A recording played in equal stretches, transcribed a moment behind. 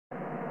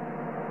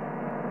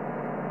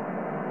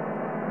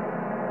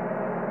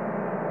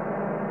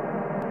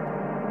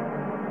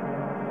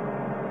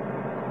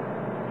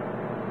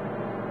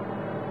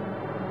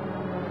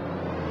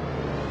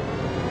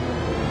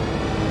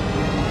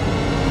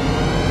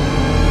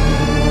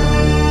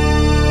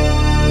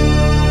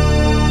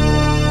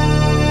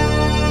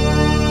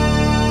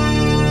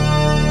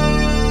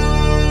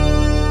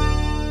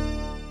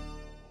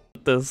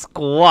The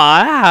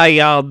squad, how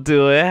y'all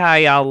doing? How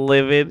y'all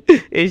living?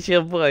 It's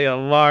your boy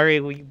Amauri.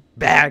 We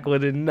back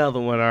with another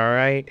one,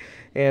 alright?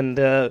 And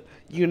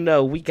you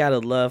know, we gotta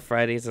love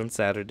Fridays and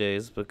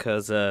Saturdays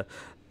because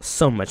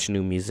so much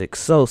new music.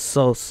 So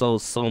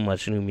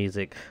much new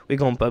music. We're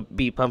gonna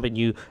be pumping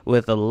you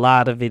with a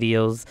lot of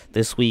videos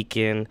this week,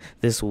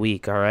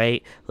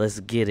 alright? Let's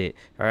get it.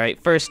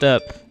 Alright, first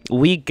up,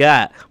 we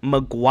got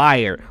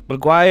McGwire.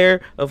 McGwire,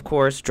 of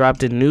course,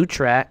 dropped a new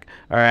track,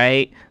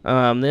 alright?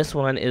 This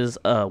one is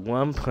a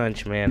One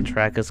Punch Man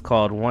track. It's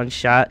called One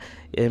Shot,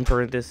 in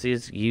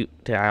parentheses, you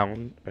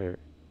down, or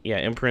yeah,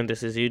 in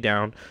parentheses, you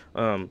down.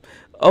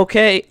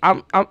 Okay,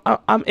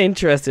 I'm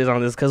interested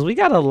on this because we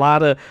got a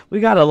lot of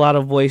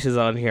voices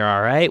on here.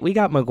 All right, we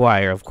got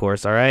McGwire, of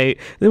course. All right,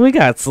 then we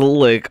got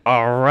Slick.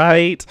 All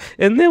right,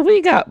 and then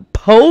we got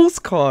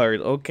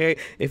Postcard. Okay,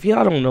 if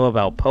y'all don't know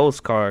about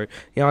Postcard,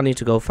 y'all need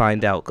to go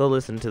find out. Go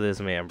listen to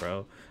this man,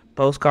 bro.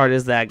 Postcard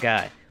is that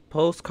guy.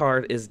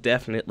 Postcard is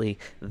definitely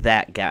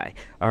that guy.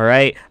 All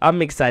right,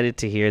 I'm excited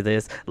to hear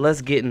this.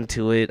 Let's get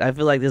into it. I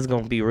feel like this is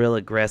gonna be real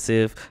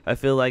aggressive. I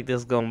feel like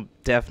this is gonna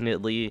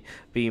definitely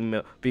be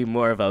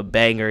more of a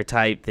banger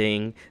type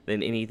thing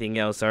than anything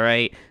else. All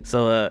right,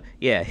 so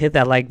yeah, hit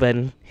that like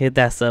button, hit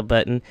that sub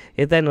button,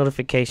 hit that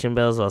notification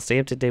bell as well. Stay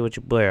up to date with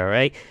your boy. All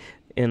right,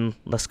 and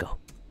let's go.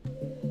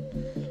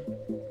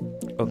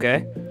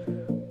 Okay.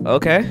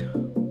 Okay.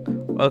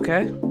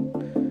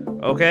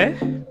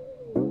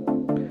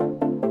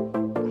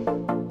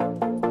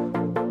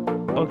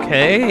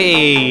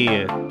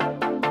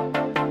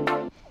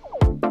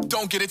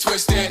 Don't get it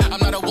twisted. I'm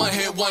not a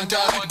one-hit wonder.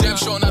 Damn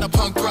sure not a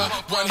punk, bruh.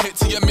 One hit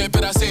to your mid,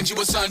 but I send you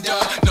asunder.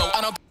 No,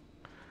 I don't.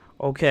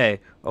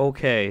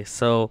 Okay.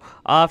 So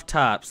off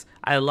tops,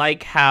 I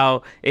like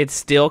how it's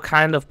still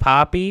kind of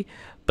poppy,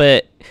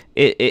 but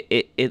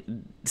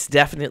it's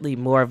definitely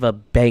more of a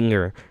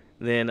banger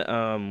than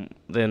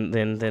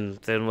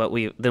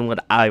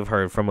what I've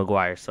heard from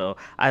McGwire. So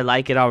I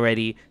like it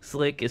already.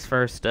 Slick is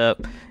first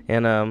up,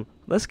 and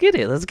let's get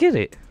it.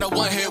 No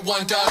one-hit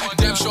wonder.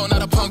 Damn sure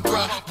not a punk,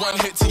 bruh. One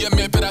hit to your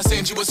mid, but I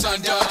send you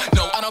asunder.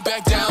 No, I don't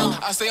back down.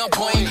 I stay on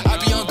point.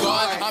 I be on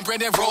guard. I'm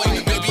Brandon Roy.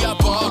 Baby, I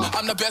ball.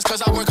 I'm the best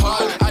cause I work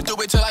hard. I do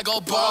it till I go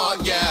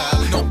bald. Yeah.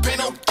 No pain,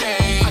 no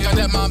gain. I got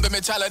that Mamba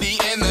mentality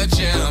in the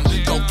gym.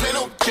 Don't play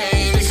no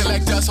games. They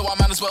collect us, so I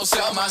might as well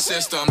sell my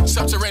system.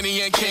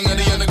 Subterranean king of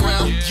the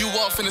underground. You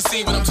off in the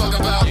scene what I'm talking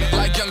about.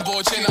 Like young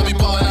boy chin, I be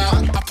balling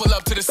out. I pull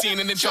up to the scene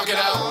and then chalk it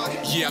out.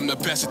 Yeah, I'm the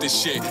best at this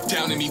shit.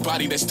 Down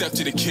anybody that step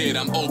to the kid.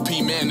 I'm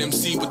OPM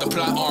MC with the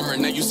plot armor.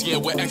 Now you see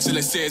it where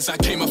excellence is. I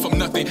came up from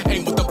nothing,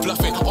 ain't with the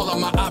bluffing. All of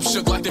my ops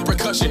shook like the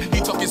percussion.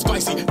 He talking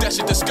spicy, that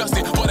shit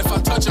disgusting. What if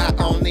I touch him?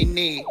 I only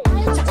need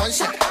one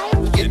shot.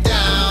 Get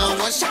down,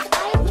 one shot.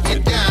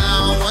 Get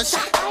down, one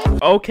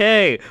shot.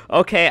 Okay,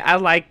 I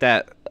like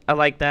that.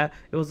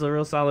 It was a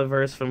real solid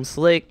verse from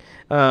Slick.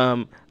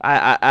 I'm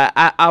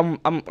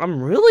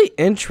really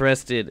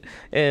interested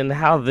in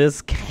how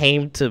this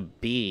came to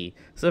be.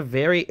 It's a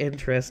very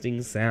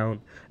interesting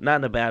sound, not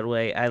in a bad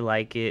way. I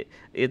like it.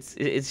 It's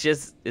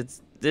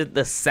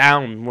the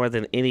sound more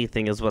than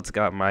anything is what's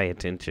got my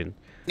attention.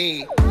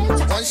 Need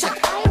one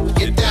shot.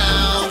 Get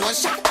down, one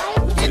shot.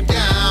 Get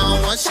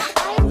down, one shot.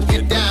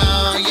 Get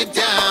down, you're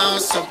down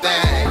so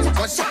bad.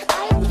 One shot.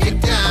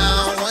 Get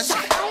down, one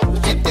shot.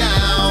 Get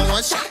down,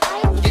 one shot.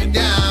 Get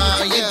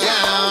down, you're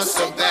down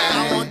so bad.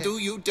 I won't do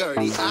you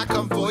dirty. I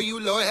come for you,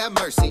 Lord have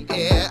mercy.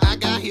 Yeah, I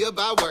got here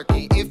by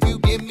working. If you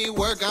give me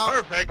work,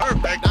 I'll perfect.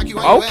 Knock you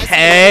on your ass.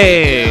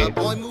 Okay. Yeah,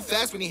 boy, move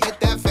fast when you hit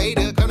that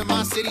fader. Come to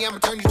my city, I'ma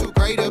turn you to a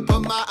greater.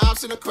 Put my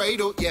ops in a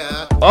cradle,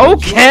 yeah.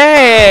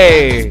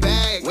 Okay.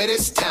 Where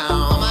this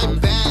town, my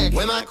bag,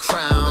 where my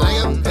crown. I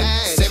am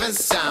bad, saving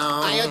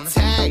sound. I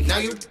attack, now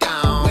you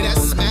down. Where that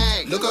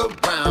smack, look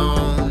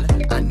around.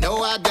 I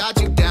know I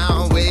got you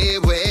down, way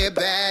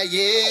bad,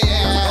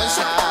 yeah. One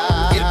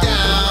shot, get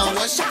down,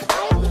 one shot,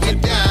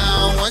 get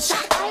down, one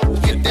shot,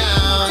 get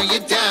down,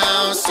 you're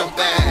down so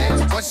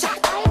bad. One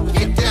shot,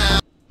 get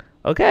down.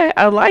 Okay,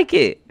 I like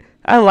it.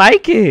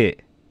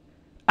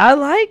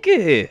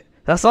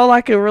 That's all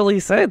I can really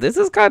say. This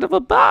is kind of a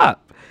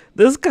bop.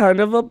 One shot,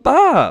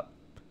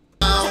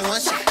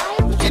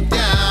 get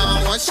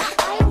down, one shot,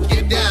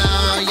 get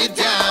down, you're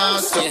down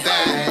so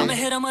bad. I'ma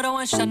hit him with a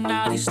one shot,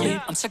 now he sleep.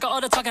 I'm sick of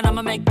all the talking,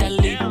 I'ma make that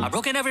leap. I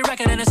broke in every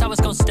record and it's how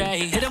it's gonna stay.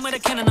 Hit him with a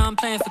cannon, I'm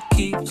playing for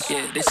keeps.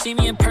 Yeah, they see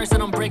me in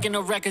person, I'm breaking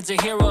the records.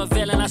 A hero, a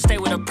villain, I stay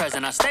with a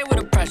present. I stay with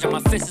the pressure,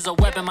 my fist is a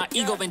weapon. My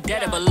ego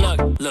vendetta, but look,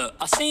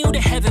 I'll send you to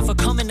heaven for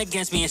coming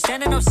against me and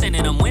standing up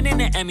sinning. I'm winning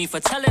the Emmy for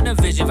telling a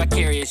vision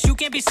vicarious. You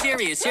can't be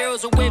serious,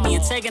 heroes are with me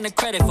and taking the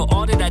credit for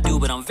all that I do.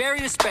 But I'm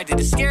very respected,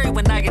 it's scary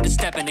when I get to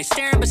step in. They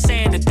staring but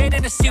saying that they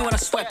didn't see when I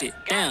swept it.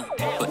 Damn,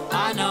 but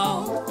I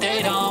know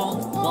they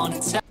don't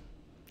want to tell.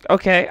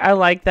 Okay, I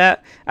like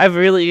that. I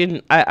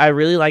really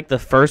like the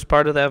first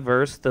part of that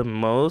verse the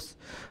most.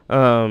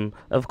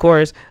 Of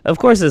course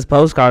it's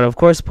Postcard. Of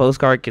course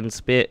Postcard can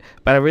spit,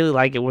 but I really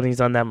like it when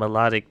he's on that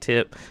melodic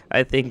tip.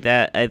 I think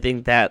that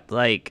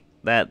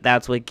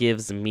that's what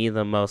gives me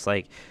the most,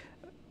 like,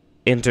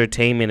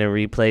 entertainment and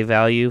replay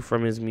value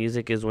from his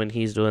music is when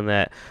he's doing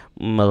that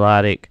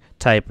melodic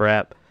type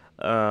rap.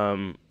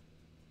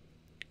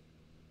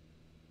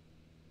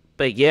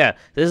 But yeah,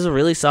 this is a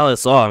really solid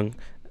song.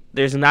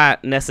 There's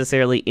not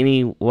necessarily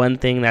any one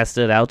thing that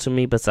stood out to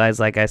me besides,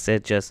 like I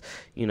said, just,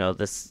 you know,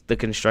 the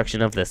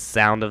construction of the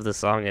sound of the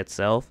song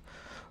itself.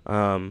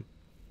 I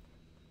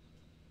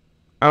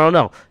don't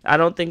know. I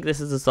don't think this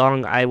is a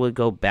song I would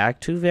go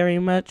back to very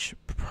much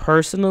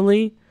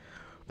personally.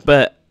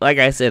 But like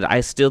I said,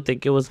 I still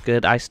think it was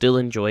good. I still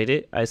enjoyed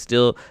it. Like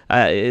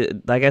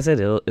I said,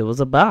 it was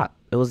a bop.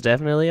 It was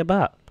definitely a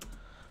bop.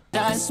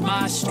 That's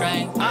my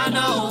strength. I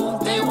know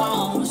they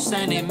won't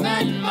send it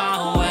men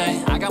my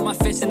way. I got my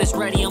fist and it's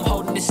ready. I'm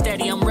holding it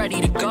steady. I'm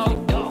ready to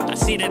go. I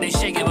see that they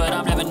shake it, but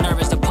I'm never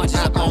nervous. The punches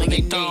are only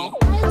get thrown.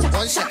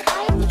 One shot,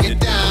 get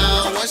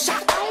down. One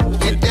shot,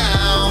 get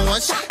down.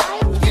 One shot,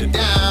 get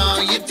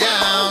down. You're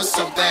down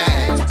so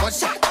bad. One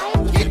shot,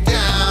 get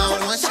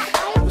down. One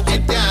shot,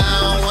 get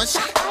down. One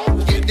shot,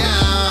 get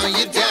down.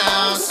 You're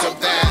down so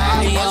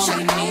bad. One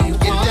shot,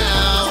 get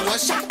down. One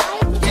shot,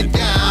 get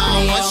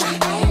down. One shot.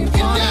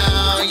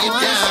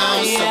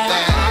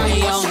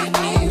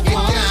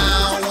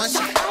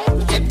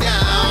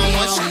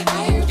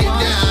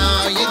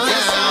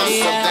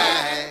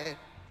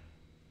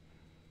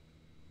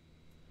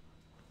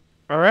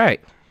 All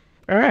right.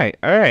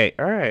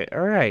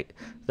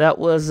 That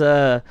was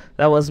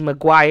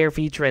McGwire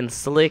featuring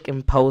Slick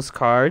and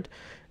Postcard.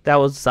 That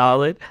was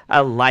solid. I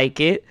like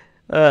it.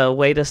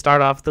 Way to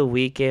start off the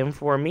weekend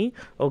for me.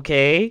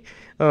 Okay.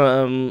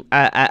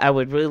 I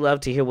would really love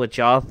to hear what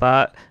y'all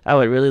thought. I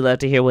would really love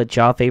to hear what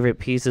y'all favorite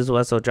pieces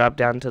was. So drop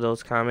down to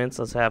those comments.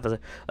 Let's have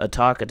a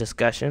talk, a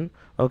discussion.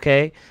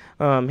 Okay.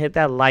 Hit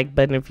that like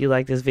button if you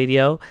like this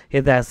video.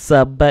 Hit that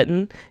sub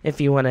button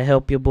if you want to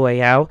help your boy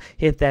out.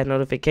 Hit that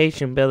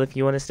notification bell if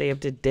you want to stay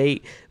up to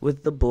date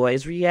with the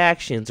boys'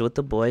 reactions, with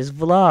the boys'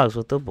 vlogs,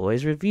 with the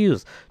boys'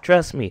 reviews.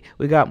 Trust me,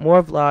 we got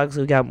more vlogs,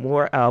 we got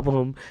more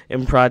album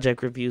and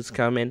project reviews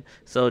coming.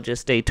 So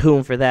just stay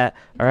tuned for that.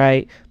 All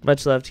right.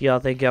 Much love to y'all.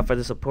 Thank y'all for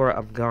the support.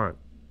 I'm gone.